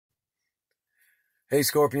Hey,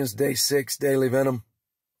 Scorpions, day 6, daily Venom.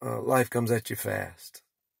 Life comes at you fast.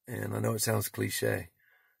 And I know it sounds cliche,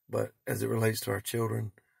 but as it relates to our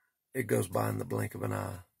children, it goes by in the blink of an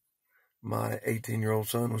eye. My 18-year-old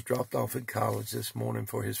son was dropped off at college this morning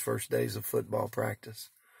for his first days of football practice.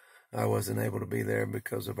 I wasn't able to be there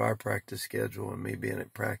because of our practice schedule and me being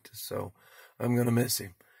at practice, so I'm going to miss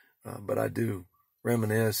him. But I do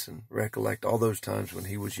reminisce and recollect all those times when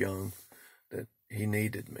he was young that he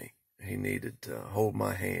needed me. He needed to hold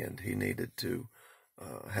my hand. He needed to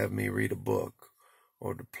have me read a book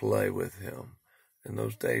or to play with him. And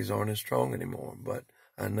those days aren't as strong anymore, but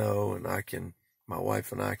I know, and my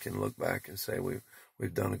wife and I can look back and say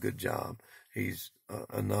we've done a good job. He's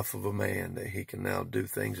enough of a man that he can now do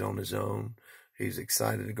things on his own. He's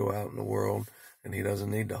excited to go out in the world, and he doesn't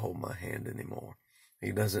need to hold my hand anymore.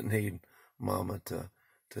 He doesn't need Mama to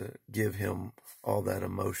give him all that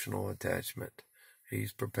emotional attachment.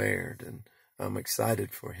 He's prepared, and I'm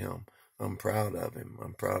excited for him. I'm proud of him.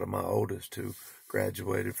 I'm proud of my oldest, who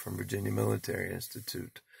graduated from Virginia Military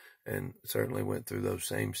Institute and certainly went through those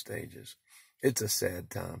same stages. It's a sad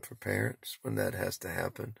time for parents when that has to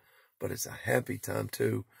happen, but it's a happy time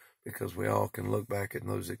too, because we all can look back at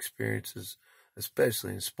those experiences,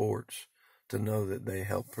 especially in sports, to know that they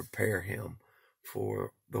helped prepare him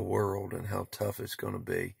for the world and how tough it's going to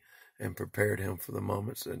be, and prepared him for the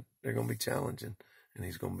moments that they're going to be challenging, and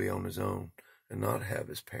he's going to be on his own and not have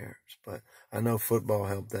his parents. But I know football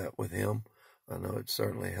helped that with him. I know it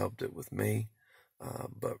certainly helped it with me.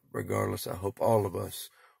 But regardless, I hope all of us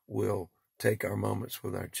will take our moments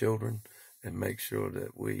with our children and make sure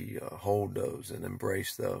that we hold those and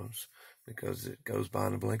embrace those, because it goes by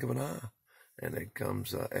in the blink of an eye and it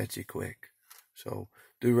comes at you quick. So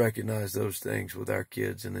do recognize those things with our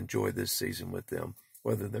kids and enjoy this season with them,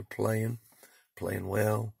 whether they're playing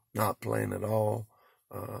well, not playing at all.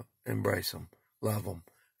 Embrace them, love them,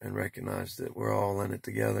 and recognize that we're all in it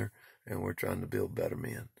together and we're trying to build better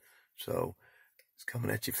men. So it's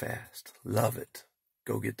coming at you fast. Love it.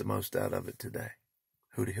 Go get the most out of it today.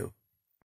 Hooty hoo.